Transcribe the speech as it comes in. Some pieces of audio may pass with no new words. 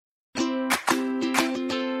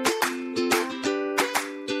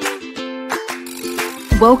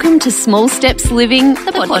Welcome to Small Steps Living,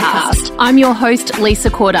 the podcast. I'm your host,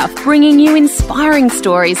 Lisa Corder, bringing you inspiring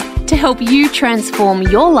stories to help you transform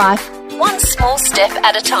your life one small step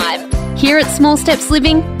at a time. Here at Small Steps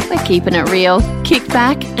Living, we're keeping it real. Kick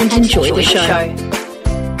back and enjoy the show.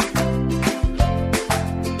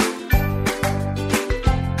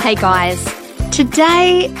 Hey guys,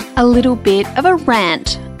 today a little bit of a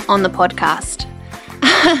rant on the podcast.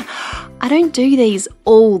 I don't do these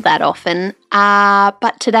all that often,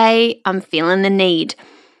 but today I'm feeling the need.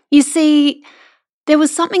 You see, there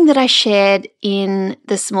was something that I shared in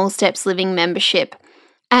the Small Steps Living membership,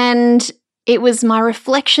 and it was my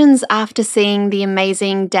reflections after seeing the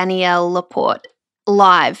amazing Danielle Laporte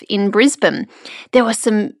live in Brisbane. There were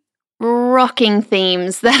some rocking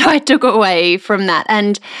themes that I took away from that,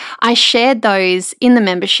 and I shared those in the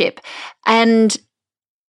membership, and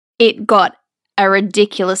it got a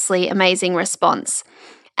ridiculously amazing response.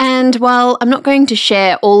 And while I'm not going to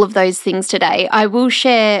share all of those things today, I will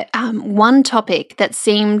share one topic that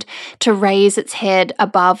seemed to raise its head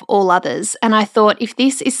above all others. And I thought, if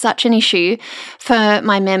this is such an issue for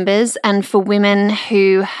my members and for women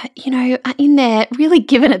who, are in there really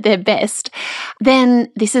giving it their best,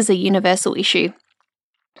 then this is a universal issue.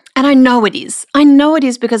 And I know it is. I know it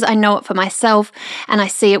is because I know it for myself, and I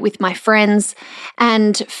see it with my friends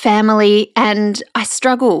and family, and I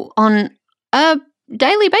struggle on a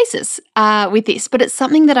daily basis with this, but it's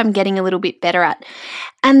something that I'm getting a little bit better at,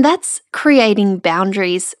 and that's creating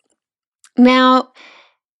boundaries. Now,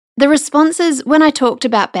 the responses when I talked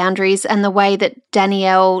about boundaries and the way that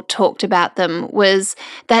Danielle talked about them was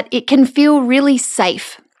that it can feel really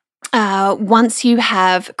safe. Once you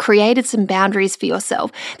have created some boundaries for yourself,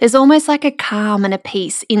 there's almost like a calm and a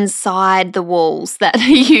peace inside the walls that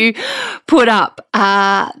you put up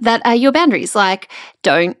that are your boundaries. Like,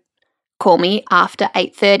 don't call me after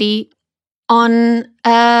 8:30 on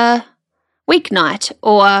a weeknight,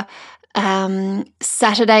 or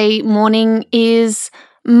Saturday morning is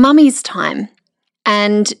mummy's time.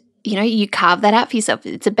 And you carve that out for yourself.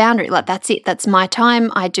 It's a boundary. Like, that's it. That's my time.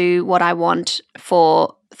 I do what I want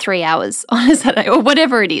for 3 hours on a Saturday or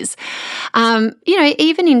whatever it is.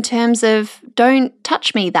 Even in terms of don't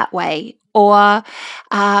touch me that way, or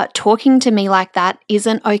talking to me like that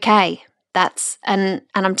isn't okay. And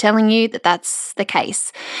I'm telling you that that's the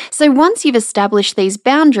case. So once you've established these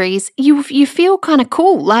boundaries, you feel kind of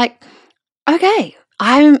cool. Like, okay,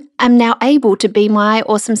 I am now able to be my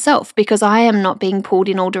awesome self because I am not being pulled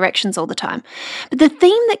in all directions all the time. But the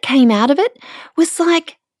theme that came out of it was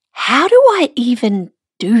like, how do I even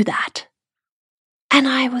do that? And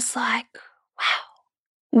I was like,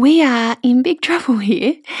 wow, we are in big trouble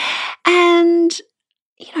here. And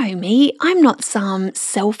me, I'm not some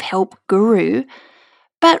self-help guru,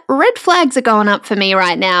 but red flags are going up for me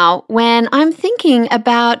right now when I'm thinking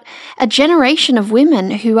about a generation of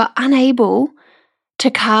women who are unable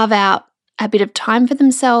to carve out a bit of time for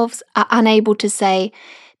themselves, are unable to say,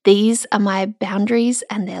 these are my boundaries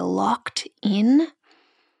and they're locked in.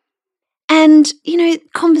 And,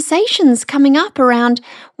 conversations coming up around,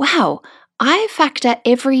 wow, I factor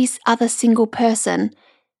every other single person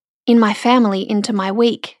in my family into my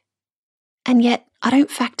week, and yet I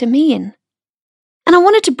don't factor me in. And I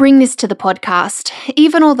wanted to bring this to the podcast,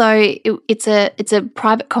 even although it's a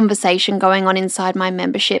private conversation going on inside my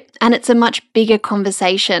membership, and it's a much bigger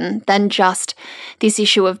conversation than just this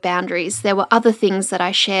issue of boundaries. There were other things that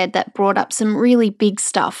I shared that brought up some really big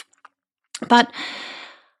stuff. But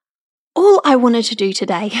all I wanted to do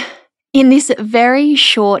today in this very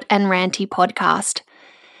short and ranty podcast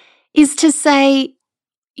is to say,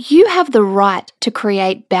 you have the right to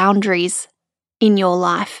create boundaries in your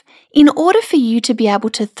life in order for you to be able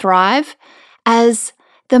to thrive as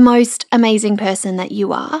the most amazing person that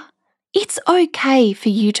you are. It's okay for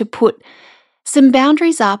you to put some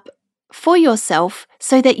boundaries up for yourself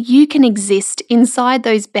so that you can exist inside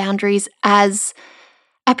those boundaries as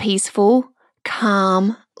a peaceful,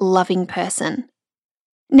 calm, loving person.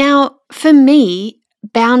 Now, for me,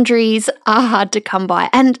 boundaries are hard to come by,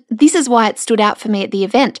 and this is why it stood out for me at the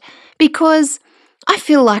event, because I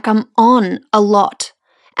feel like I'm on a lot,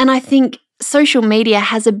 and I think social media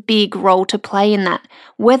has a big role to play in that,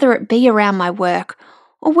 whether it be around my work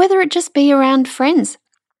or whether it just be around friends.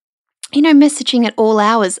 Messaging at all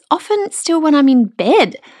hours, often still when I'm in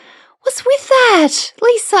bed. What's with that,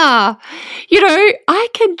 Lisa? I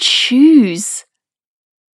can choose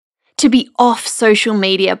to be off social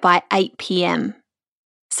media by 8 p.m.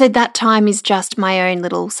 So that time is just my own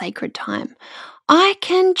little sacred time. I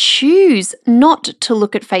can choose not to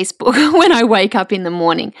look at Facebook when I wake up in the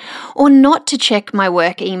morning, or not to check my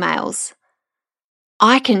work emails.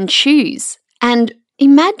 I can choose. And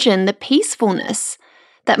imagine the peacefulness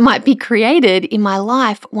that might be created in my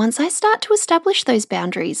life once I start to establish those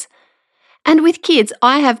boundaries. And with kids,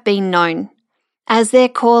 I have been known as they're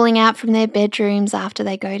calling out from their bedrooms after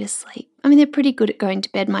they go to sleep. I mean, they're pretty good at going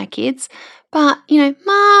to bed, my kids. But, Mom,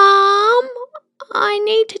 I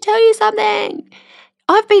need to tell you something.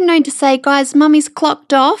 I've been known to say, guys, Mummy's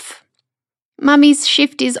clocked off. Mummy's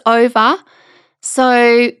shift is over.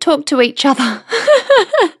 So talk to each other.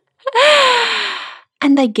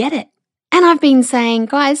 And they get it. And I've been saying,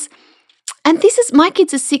 guys, and this is, my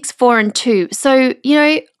kids are 6, 4, and 2. So,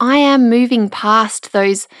 I am moving past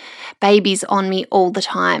those babies on me all the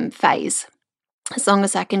time phase, as long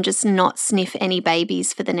as I can just not sniff any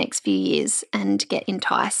babies for the next few years and get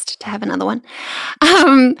enticed to have another one.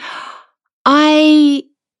 I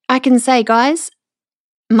can say, guys,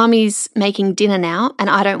 Mummy's making dinner now and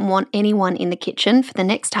I don't want anyone in the kitchen for the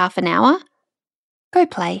next half an hour. Go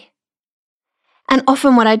play. And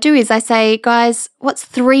often what I do is I say, guys, what's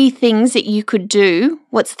 3 things that you could do?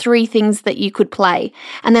 What's 3 things that you could play?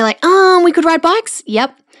 And they're like, we could ride bikes.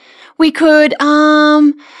 Yep. We could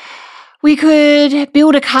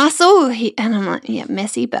build a castle. And I'm like, yeah,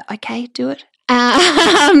 messy, but okay, do it.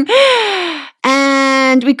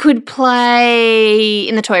 And we could play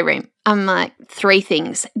in the toy room. I'm like, 3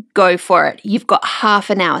 things, go for it. You've got half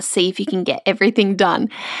an hour, see if you can get everything done.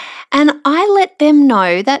 And I let them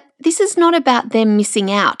know that this is not about them missing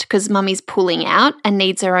out because Mummy's pulling out and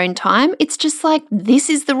needs her own time. It's just like, this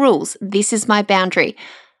is the rules. This is my boundary.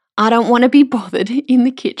 I don't want to be bothered in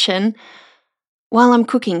the kitchen while I'm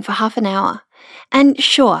cooking for half an hour. And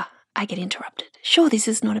sure, I get interrupted. Sure, this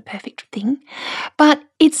is not a perfect thing, but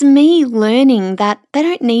it's me learning that they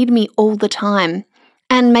don't need me all the time,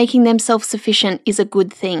 and making them self-sufficient is a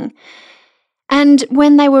good thing. And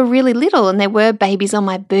when they were really little and there were babies on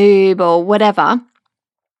my boob or whatever,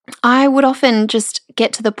 I would often just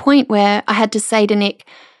get to the point where I had to say to Nick,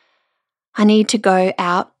 I need to go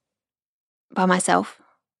out by myself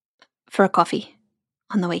for a coffee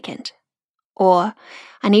on the weekend. Or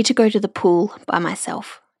I need to go to the pool by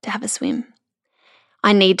myself to have a swim.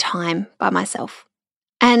 I need time by myself.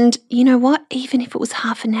 And you know what? Even if it was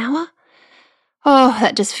half an hour,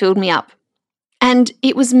 that just filled me up. And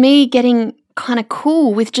it was me getting kind of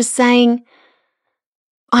cool with just saying,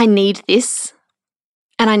 I need this,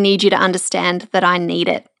 and I need you to understand that I need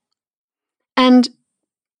it. And,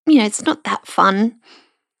 it's not that fun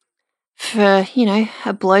for,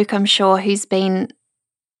 a bloke, I'm sure, who's been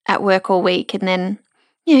at work all week and then,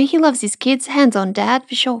 he loves his kids, hands-on dad,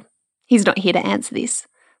 for sure. He's not here to answer this.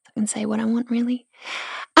 I can say what I want, really.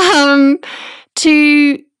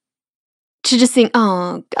 To just think,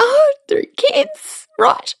 3 kids,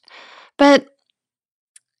 right? But,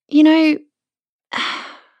 we're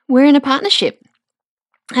in a partnership.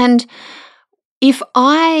 And if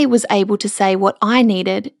I was able to say what I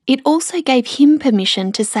needed, it also gave him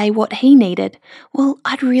permission to say what he needed. Well,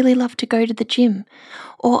 I'd really love to go to the gym,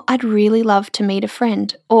 or I'd really love to meet a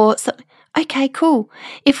friend, or something. Okay, cool.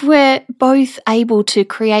 If we're both able to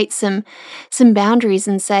create some boundaries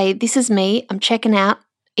and say, this is me, I'm checking out,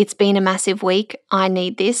 it's been a massive week, I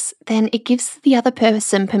need this, then it gives the other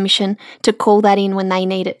person permission to call that in when they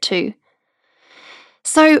need it too.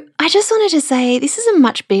 So I just wanted to say this is a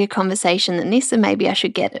much bigger conversation than this, and maybe I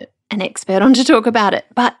should get an expert on to talk about it,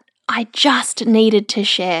 but I just needed to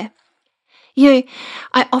share.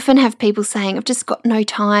 I often have people saying, I've just got no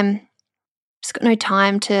time.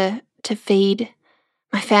 To feed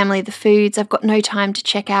my family the foods. I've got no time to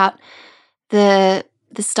check out the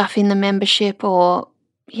stuff in the membership or,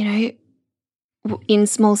 in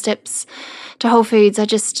Small Steps to Whole Foods.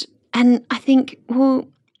 And I think, well,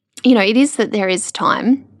 it is that there is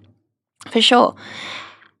time for sure,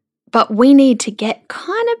 but we need to get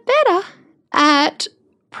kind of better at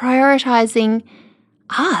prioritizing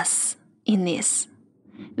us in this.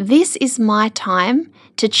 This is my time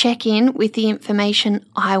to check in with the information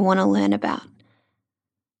I want to learn about.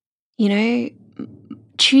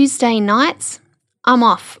 Tuesday nights, I'm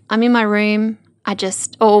off. I'm in my room.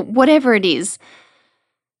 Or whatever it is,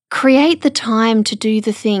 create the time to do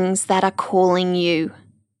the things that are calling you.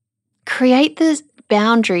 Create the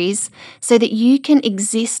boundaries so that you can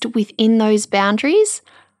exist within those boundaries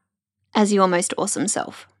as your most awesome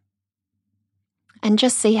self. And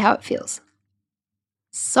just see how it feels.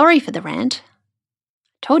 Sorry for the rant.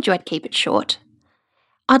 Told you I'd keep it short.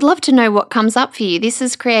 I'd love to know what comes up for you. This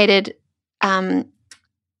has created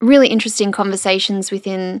really interesting conversations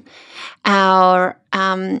within our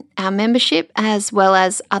membership, as well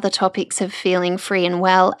as other topics of feeling free and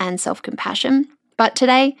well and self-compassion. But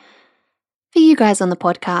today, for you guys on the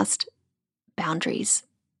podcast, boundaries.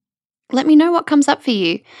 let me know what comes up for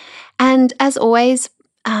you. And as always,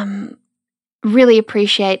 really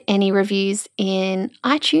appreciate any reviews in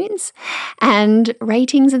iTunes and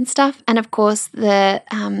ratings and stuff. And of course, the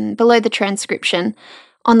below the transcription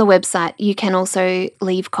on the website, you can also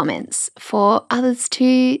leave comments for others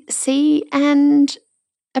to see and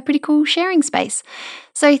a pretty cool sharing space.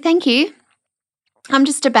 So thank you. I'm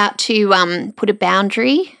just about to put a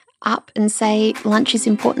boundary up and say lunch is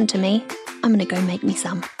important to me. I'm going to go make me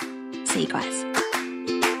some. See you guys.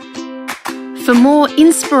 For more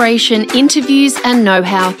inspiration, interviews and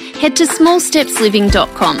know-how, head to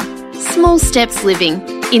smallstepsliving.com. Small Steps Living,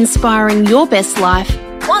 inspiring your best life,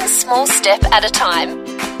 one small step at a time.